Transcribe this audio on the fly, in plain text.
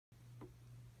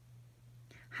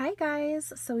Hi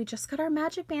guys, so we just got our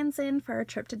magic bands in for our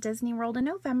trip to Disney World in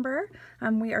November.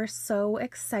 We are so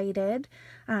excited.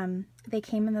 They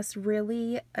came in this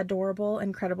really adorable,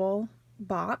 incredible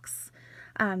box.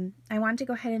 I wanted to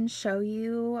go ahead and show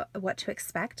you what to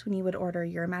expect when you would order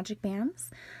your magic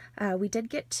bands. We did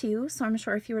get two, so I'm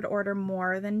sure if you were to order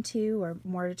more than two or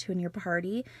more than two in your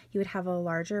party, you would have a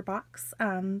larger box.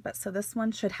 So this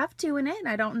one should have two in it.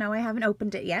 I don't know, I haven't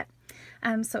opened it yet.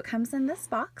 So it comes in this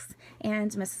box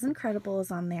and Mrs. Incredible is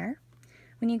on there.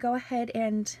 When you go ahead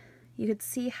and you could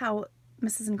see how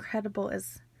Mrs. Incredible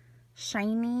is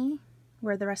shiny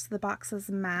where the rest of the box is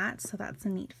matte, so that's a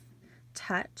neat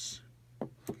touch.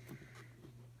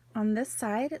 On this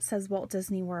side it says Walt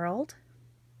Disney World,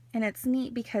 and it's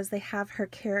neat because they have her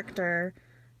character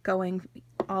going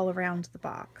all around the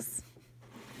box.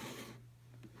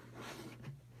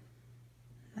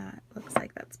 That looks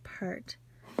like that's part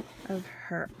of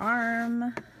her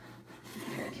arm.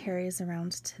 It carries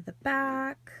around to the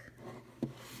back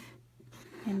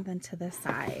and then to the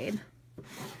side.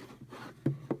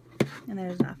 And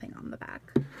there's nothing on the back.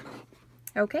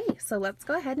 Okay, so let's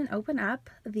go ahead and open up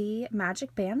the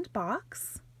magic band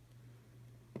box.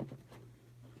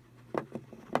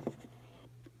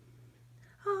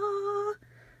 Oh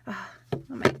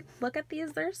my, look at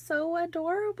these, they're so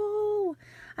adorable.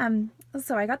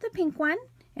 So I got the pink one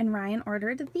and Ryan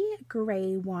ordered the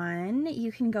gray one.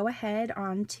 You can go ahead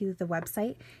onto the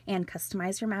website and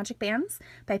customize your magic bands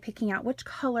by picking out which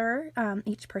color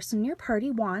each person in your party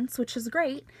wants, which is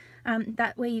great.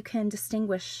 That way you can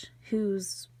distinguish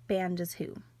whose band is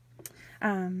who.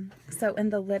 So in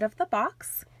the lid of the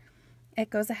box, it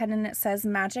goes ahead and it says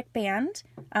magic band.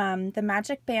 The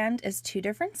magic band is two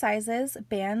different sizes.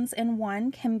 Bands in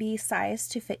one can be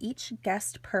sized to fit each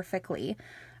guest perfectly.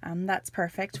 That's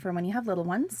perfect for when you have little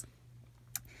ones.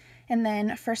 And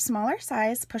then for smaller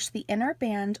size, push the inner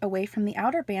band away from the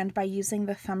outer band by using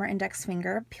the thumb or index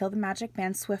finger. Peel the magic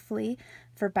band swiftly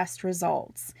for best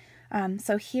results.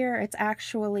 So here it's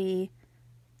actually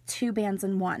two bands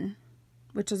in one,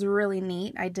 which is really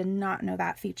neat. I did not know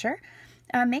that feature.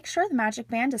 Make sure the magic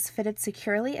band is fitted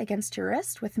securely against your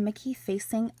wrist with Mickey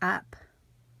facing up.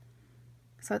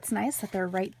 So it's nice that they're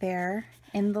right there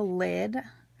in the lid.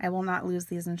 I will not lose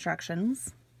these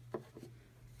instructions.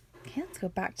 Okay, let's go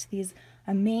back to these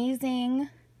amazing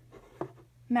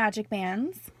magic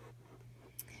bands.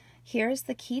 Here's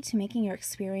the key to making your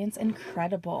experience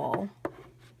incredible.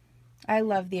 I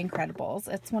love The Incredibles.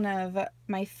 It's one of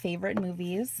my favorite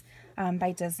movies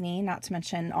by Disney, not to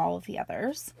mention all of the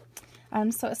others.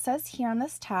 So it says here on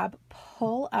this tab,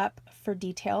 pull up for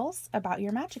details about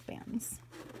your magic bands.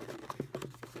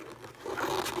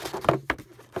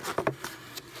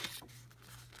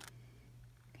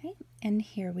 Okay, and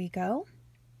here we go.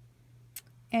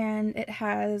 And it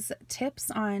has tips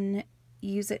on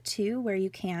use it to where you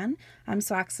can.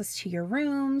 So access to your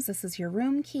rooms, this is your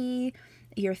room key,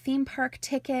 your theme park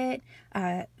ticket,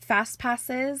 fast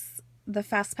passes. The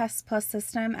Fast Pass Plus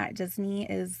system at Disney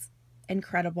is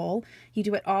incredible. You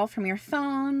do it all from your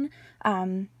phone.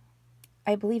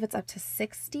 I believe it's up to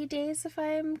 60 days if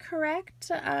I'm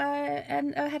correct,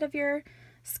 and ahead of your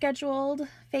scheduled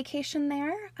vacation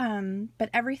there. But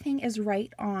everything is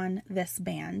right on this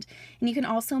band. And you can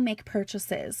also make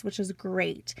purchases, which is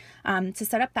great. To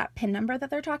set up that PIN number that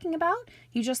they're talking about,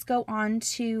 you just go on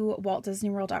to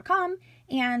waltdisneyworld.com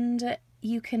and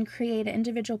you can create an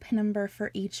individual PIN number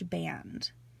for each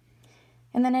band.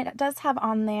 And then it does have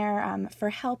on there, for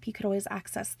help, you could always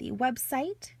access the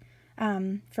website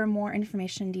for more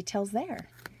information and details there.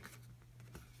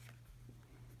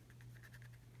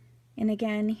 And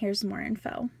again, here's more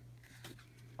info.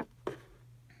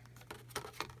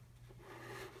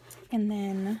 And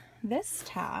then this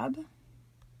tab,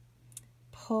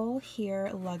 pull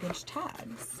here luggage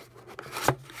tags.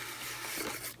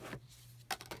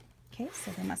 Okay,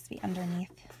 so they must be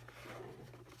underneath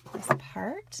this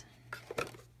part.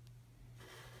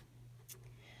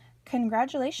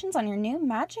 Congratulations on your new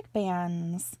magic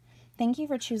bands. Thank you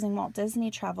for choosing Walt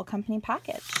Disney Travel Company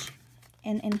package.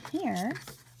 And in here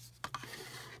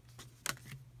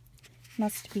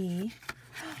must be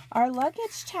our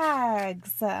luggage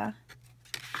tags.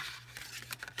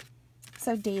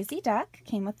 So Daisy Duck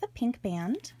came with the pink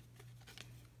band.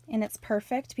 And it's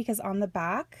perfect because on the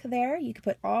back there, you can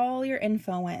put all your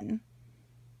info in.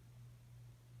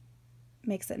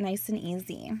 Makes it nice and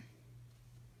easy.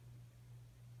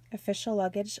 Official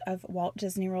luggage of Walt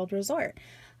Disney World Resort.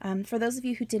 For those of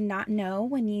you who did not know,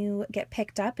 when you get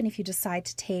picked up and if you decide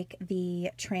to take the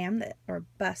tram, or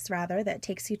bus rather, that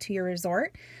takes you to your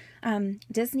resort,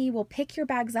 Disney will pick your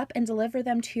bags up and deliver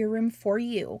them to your room for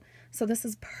you. So this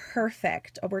is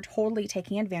perfect. We're totally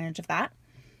taking advantage of that.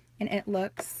 And it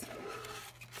looks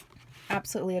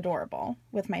absolutely adorable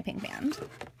with my pink band.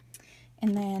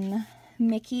 And then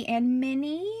Mickey and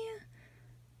Minnie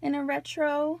in a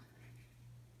retro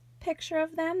picture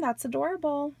of them. That's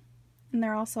adorable. And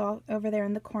they're also over there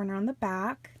in the corner on the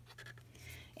back.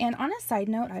 And on a side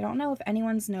note, I don't know if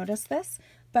anyone's noticed this,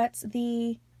 but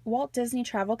the Walt Disney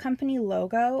Travel Company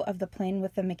logo of the plane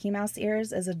with the Mickey Mouse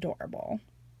ears is adorable.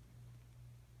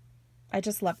 I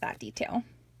just love that detail.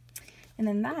 And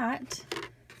then that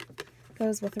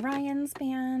goes with Ryan's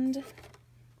band,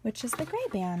 which is the gray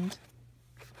band.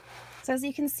 So as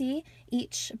you can see,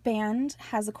 each band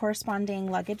has a corresponding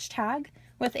luggage tag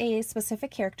with a specific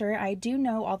character. I do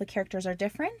know all the characters are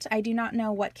different. I do not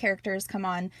know what characters come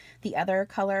on the other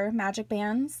color magic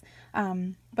bands,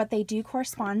 but they do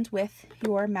correspond with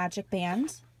your magic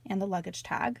band and the luggage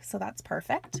tag, so that's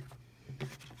perfect.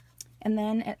 And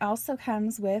then it also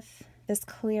comes with this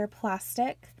clear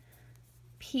plastic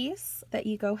piece that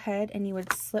you go ahead and you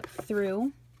would slip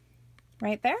through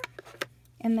right there.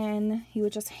 And then you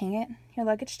would just hang it, your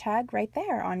luggage tag, right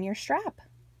there on your strap.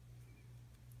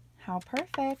 How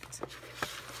perfect.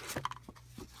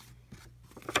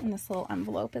 And this little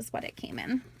envelope is what it came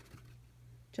in,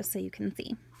 just so you can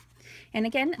see. And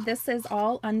again, this is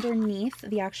all underneath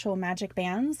the actual magic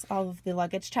bands, all of the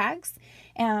luggage tags.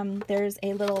 There's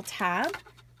a little tab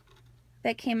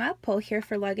that came up, pull here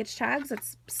for luggage tags.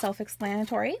 It's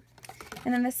self-explanatory.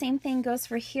 And then the same thing goes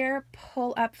for here,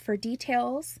 pull up for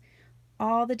details,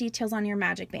 all the details on your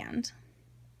magic band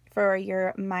for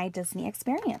your My Disney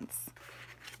experience.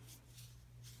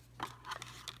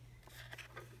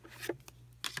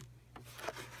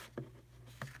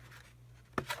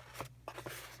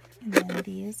 And then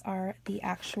these are the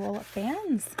actual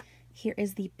bands. Here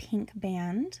is the pink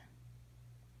band.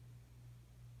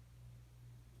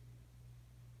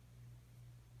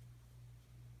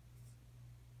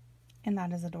 And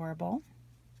that is adorable.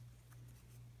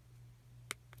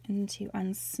 And to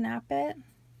unsnap it,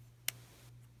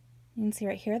 you can see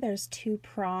right here, there's two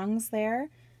prongs there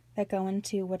that go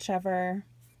into whichever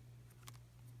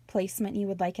placement you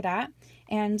would like it at.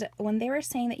 And when they were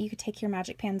saying that you could take your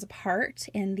magic bands apart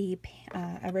in the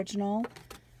original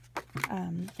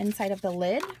inside of the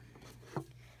lid,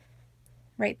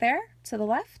 right there to the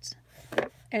left,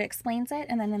 it explains it,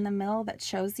 and then in the middle that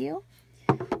shows you.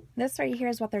 This right here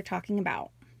is what they're talking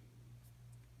about,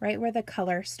 right where the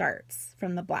color starts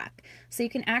from the black. So you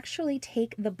can actually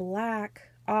take the black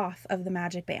off of the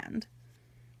magic band.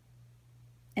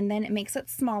 And then it makes it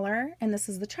smaller, and this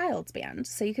is the child's band.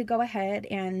 So you could go ahead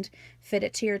and fit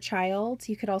it to your child.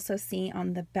 You could also see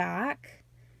on the back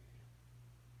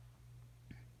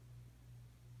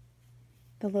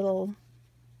the little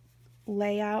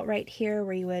layout right here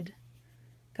where you would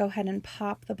go ahead and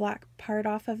pop the black part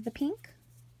off of the pink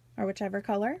or whichever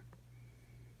color.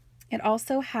 It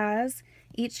also has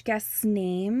each guest's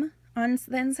name on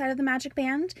the inside of the magic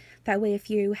band. That way, if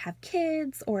you have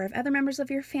kids or if other members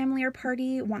of your family or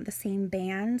party want the same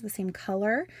band, the same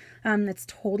color, that's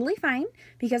totally fine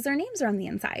because their names are on the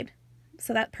inside.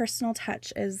 So that personal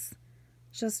touch is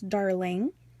just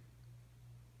darling.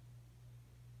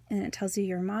 And it tells you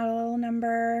your model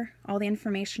number, all the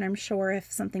information, I'm sure,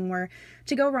 if something were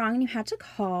to go wrong and you had to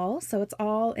call. So it's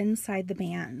all inside the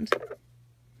band.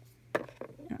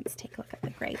 Let's take a look at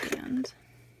the gray band.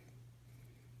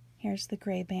 Here's the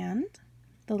gray band,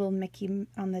 the little Mickey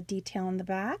on the detail in the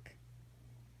back.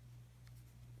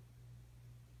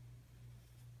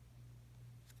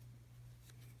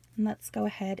 And let's go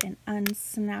ahead and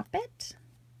unsnap it.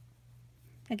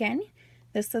 Again,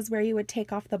 this is where you would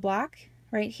take off the black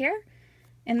right here,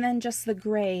 and then just the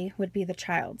gray would be the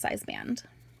child size band.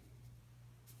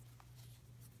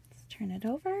 Let's turn it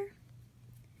over.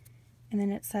 And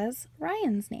then it says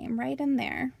Ryan's name right in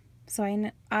there.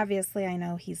 So obviously I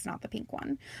know he's not the pink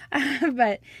one,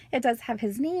 but it does have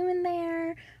his name in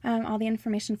there, all the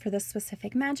information for this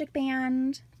specific magic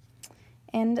band,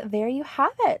 and there you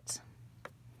have it.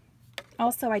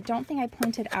 Also, I don't think I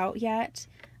pointed out yet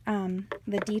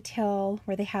the detail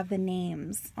where they have the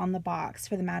names on the box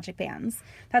for the magic bands.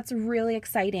 That's really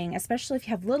exciting, especially if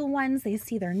you have little ones. They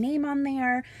see their name on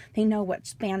there. They know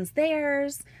which band's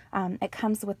theirs. It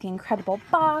comes with the incredible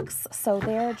box, so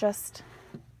they're just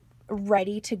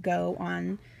ready to go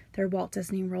on their Walt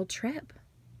Disney World trip.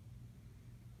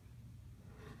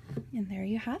 And there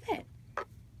you have it.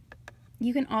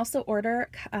 You can also order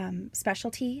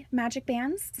specialty magic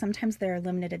bands. Sometimes they're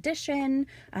limited edition.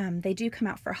 They do come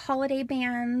out for holiday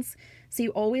bands. So you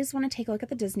always want to take a look at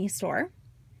the Disney store.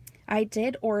 I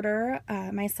did order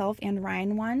myself and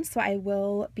Ryan one, so I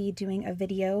will be doing a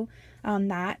video on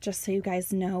that just so you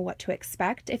guys know what to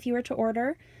expect if you were to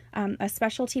order a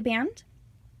specialty band.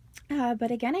 But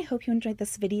again, I hope you enjoyed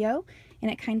this video and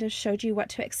it kind of showed you what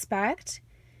to expect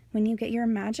when you get your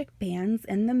magic bands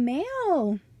in the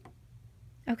mail.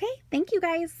 Okay, thank you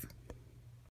guys.